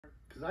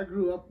because I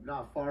grew up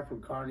not far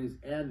from Carney's,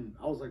 and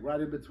I was like right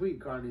in between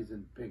Carney's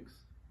and Pink's.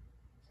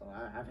 So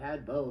I've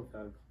had both.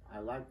 I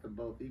like them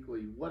both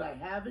equally. What I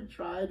haven't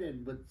tried,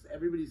 and what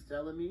everybody's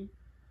telling me,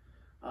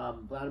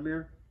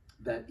 Vladimir,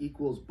 that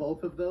equals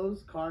both of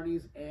those,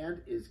 Carney's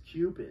and is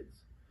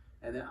Cupid's.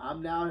 And then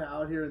I'm now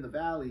out here in the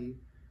valley.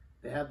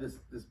 They have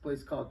this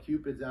place called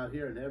Cupid's out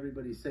here, and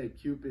everybody say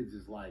Cupid's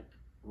is like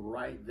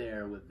right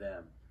there with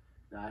them.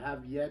 Now I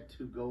have yet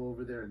to go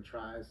over there and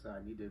try, so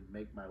I need to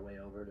make my way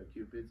over to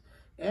Cupid's.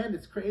 And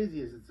it's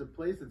crazy is it's a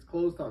place that's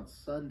closed on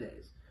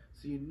Sundays.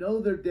 So you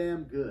know they're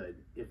damn good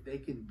if they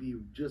can be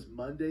just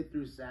Monday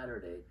through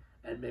Saturday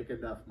and make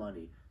enough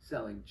money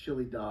selling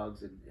chili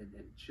dogs and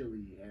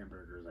chili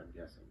hamburgers, I'm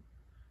guessing.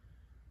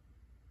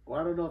 Well,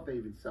 I don't know if they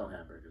even sell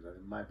hamburgers.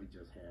 It might be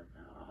just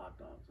hot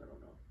dogs. I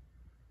don't know.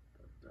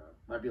 But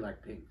might be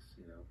like Pink's,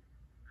 you know.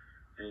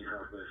 Hey,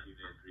 God bless you,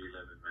 man.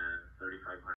 311, man. 3,500.